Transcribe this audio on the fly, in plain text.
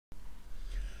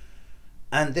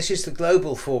And this is the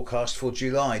global forecast for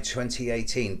July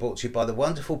 2018, brought to you by the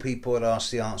wonderful people at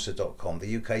AskTheAnswer.com,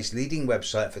 the UK's leading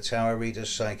website for tarot readers,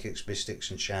 psychics, mystics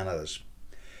and channelers.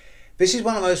 This is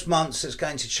one of those months that's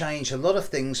going to change a lot of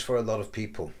things for a lot of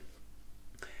people.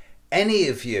 Any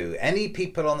of you, any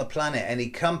people on the planet, any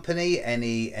company,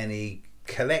 any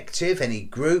collective, any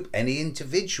group, any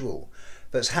individual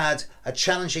that's had a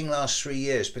challenging last 3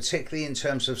 years, particularly in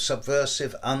terms of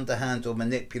subversive, underhand or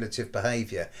manipulative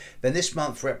behaviour, then this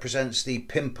month represents the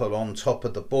pimple on top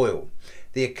of the boil.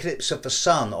 The eclipse of the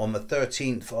sun on the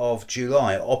 13th of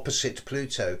July opposite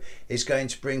Pluto is going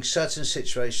to bring certain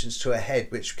situations to a head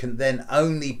which can then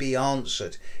only be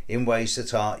answered in ways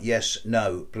that are yes,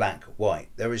 no, black, white.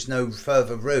 There is no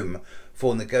further room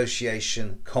for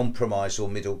negotiation, compromise or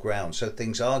middle ground. So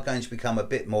things are going to become a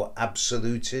bit more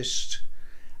absolutist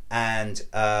and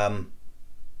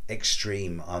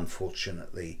extreme,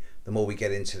 unfortunately, the more we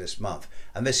get into this month.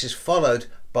 And this is followed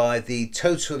by the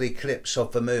total eclipse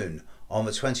of the moon on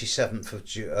the 27th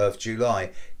of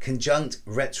July, conjunct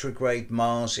retrograde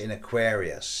Mars in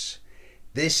Aquarius.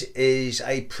 This is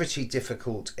a pretty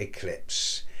difficult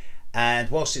eclipse. And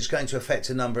whilst it's going to affect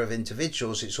a number of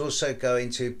individuals, it's also going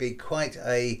to be quite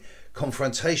a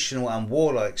confrontational and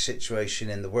warlike situation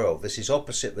in the world. This is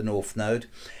opposite the North Node.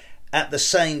 At the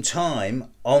same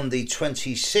time, on the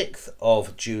 26th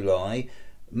of July,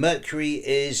 Mercury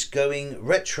is going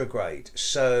retrograde.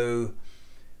 So,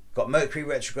 got Mercury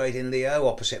retrograde in Leo,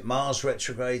 opposite Mars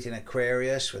retrograde in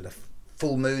Aquarius, with a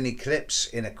full moon eclipse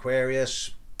in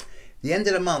Aquarius. The end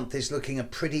of the month is looking a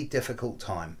pretty difficult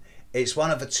time. It's one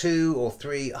of the 2 or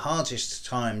 3 hardest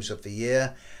times of the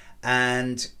year,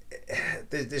 and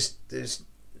there's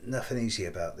nothing easy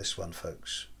about this one,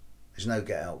 folks. There's no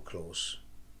get out clause.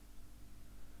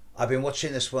 I've been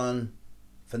watching this one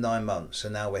for 9 months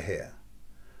and now we're here.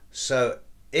 So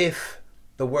if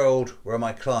the world were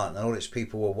my client and all its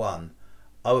people were one,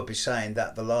 I would be saying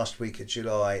that the last week of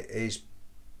July is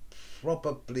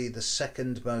probably the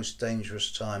second most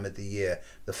dangerous time of the year.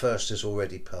 The first has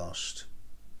already passed.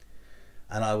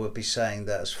 And I would be saying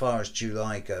that as far as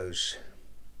July goes,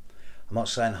 I'm not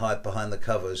saying hide behind the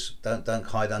covers. Don't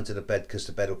hide under the bed because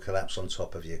the bed will collapse on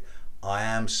top of you. I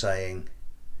am saying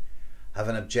have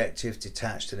an objective,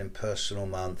 detached and impersonal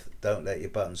month. Don't let your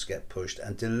buttons get pushed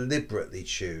and deliberately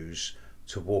choose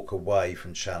to walk away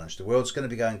from challenge. The world's going to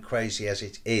be going crazy as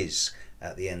it is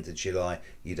at the end of July.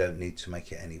 You don't need to make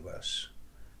it any worse.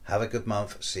 Have a good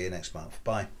month. See you next month.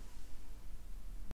 Bye.